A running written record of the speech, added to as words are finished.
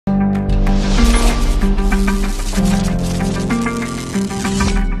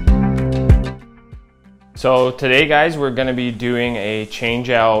So today guys, we're gonna be doing a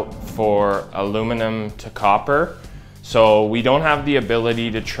change out for aluminum to copper. So we don't have the ability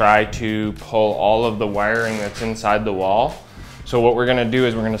to try to pull all of the wiring that's inside the wall. So what we're gonna do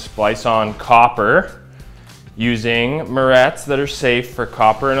is we're gonna splice on copper using morettes that are safe for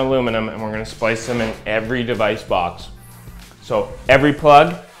copper and aluminum, and we're gonna splice them in every device box. So every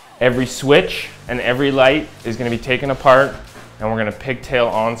plug, every switch, and every light is gonna be taken apart, and we're gonna pigtail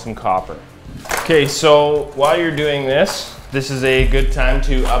on some copper. Okay, so while you're doing this, this is a good time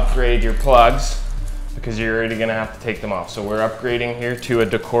to upgrade your plugs because you're already gonna have to take them off. So we're upgrading here to a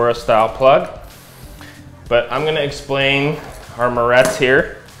Decora style plug, but I'm gonna explain our morettes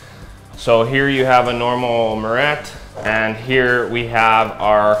here. So here you have a normal morette, and here we have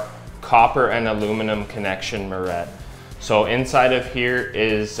our copper and aluminum connection morette. So inside of here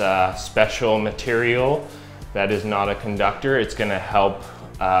is a special material that is not a conductor. It's gonna help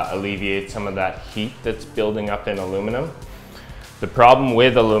alleviate some of that heat that's building up in aluminum. The problem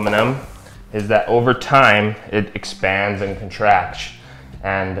with aluminum is that over time it expands and contracts.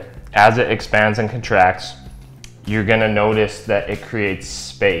 And as it expands and contracts, you're gonna notice that it creates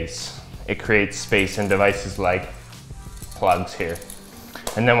space. It creates space in devices like plugs here.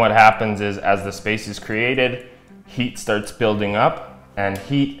 And then what happens is as the space is created, heat starts building up, and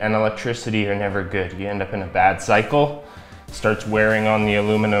heat and electricity are never good. You end up in a bad cycle. Starts wearing on the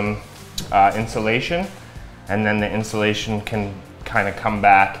aluminum insulation, and then the insulation can kind of come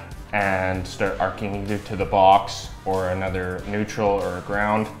back and start arcing either to the box or another neutral or a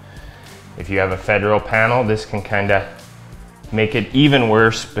ground. If you have a federal panel, this can kind of make it even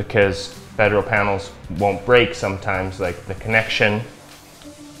worse because federal panels won't break sometimes, like the connection.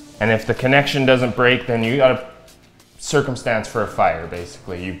 And if the connection doesn't break, then you got a circumstance for a fire,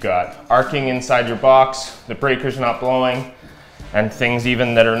 basically. You've got arcing inside your box, the breaker's not blowing, and things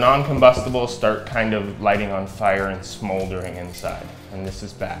even that are non-combustible start kind of lighting on fire and smoldering inside, and this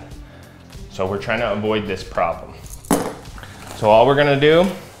is bad. So we're trying to avoid this problem. So all we're gonna do,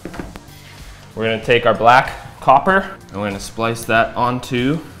 we're gonna take our black copper and we're gonna splice that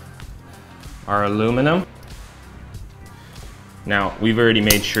onto our aluminum. Now we've already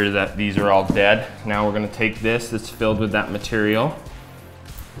made sure that these are all dead. Now we're gonna take this that's filled with that material,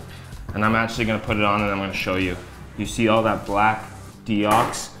 and I'm actually gonna put it on and I'm gonna show you. You see all that black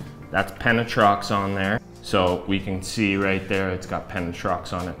deox? That's penetrox on there. So we can see right there, it's got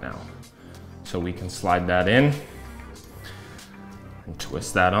penetrox on it now. So we can slide that in and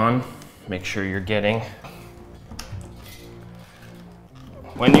twist that on. Make sure you're getting.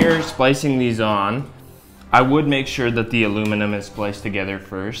 When you're splicing these on, I would make sure that the aluminum is spliced together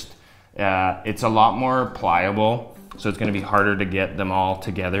first. It's a lot more pliable, so it's gonna be harder to get them all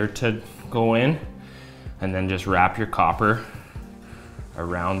together to go in. And then just wrap your copper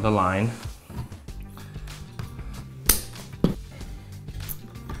around the line.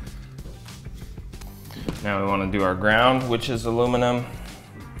 Now we want to do our ground, which is aluminum.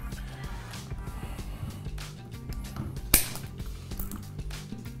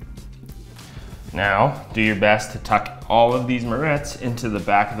 Now, do your best to tuck all of these morettes into the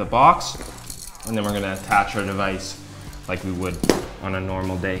back of the box, and then we're going to attach our device like we would on a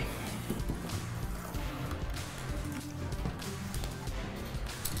normal day.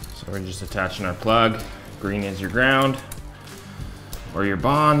 So we're just attaching our plug. Green is your ground or your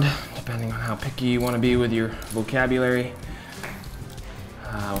bond, depending on how picky you want to be with your vocabulary.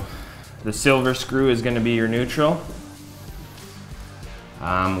 The silver screw is going to be your neutral.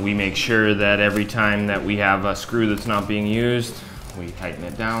 We make sure that every time that we have a screw that's not being used, we tighten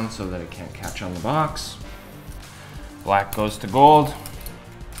it down so that it can't catch on the box. Black goes to gold.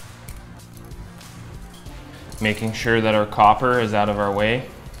 Making sure that our copper is out of our way,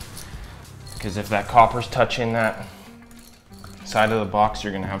 because if that copper's touching that side of the box,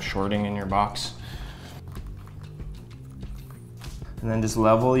 you're gonna have shorting in your box. And then just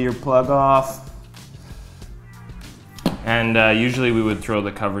level your plug off. And usually we would throw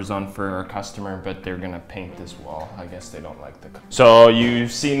the covers on for our customer, but they're gonna paint this wall. I guess they don't like the color. So you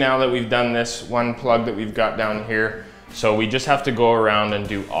see now that we've done this one plug that we've got down here. So we just have to go around and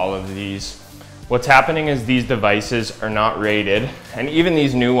do all of these. What's happening is these devices are not rated, and even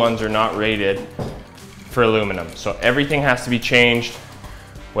these new ones are not rated for aluminum. So everything has to be changed,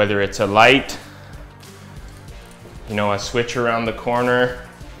 whether it's a light, you know, a switch around the corner,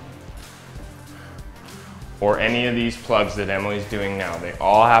 or any of these plugs that Emily's doing now. They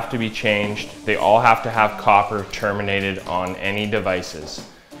all have to be changed. They all have to have copper terminated on any devices.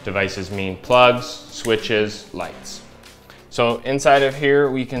 Devices mean plugs, switches, lights. So inside of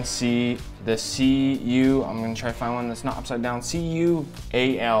here, we can see the CU, I'm gonna try to find one that's not upside down,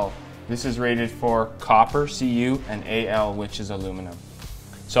 CUAL This is rated for copper, Cu, and Al, which is aluminum.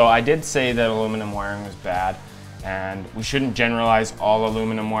 So I did say that aluminum wiring was bad, and we shouldn't generalize all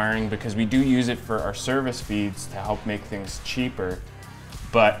aluminum wiring because we do use it for our service feeds to help make things cheaper.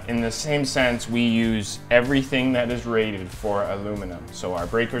 But in the same sense, we use everything that is rated for aluminum. So our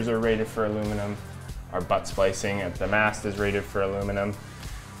breakers are rated for aluminum, our butt splicing at the mast is rated for aluminum,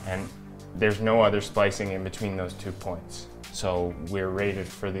 and there's no other splicing in between those 2 points. So we're rated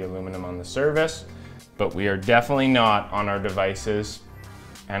for the aluminum on the service, but we are definitely not on our devices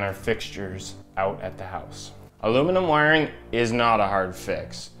and our fixtures out at the house. Aluminum wiring is not a hard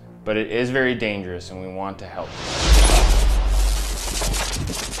fix, but it is very dangerous and we want to help.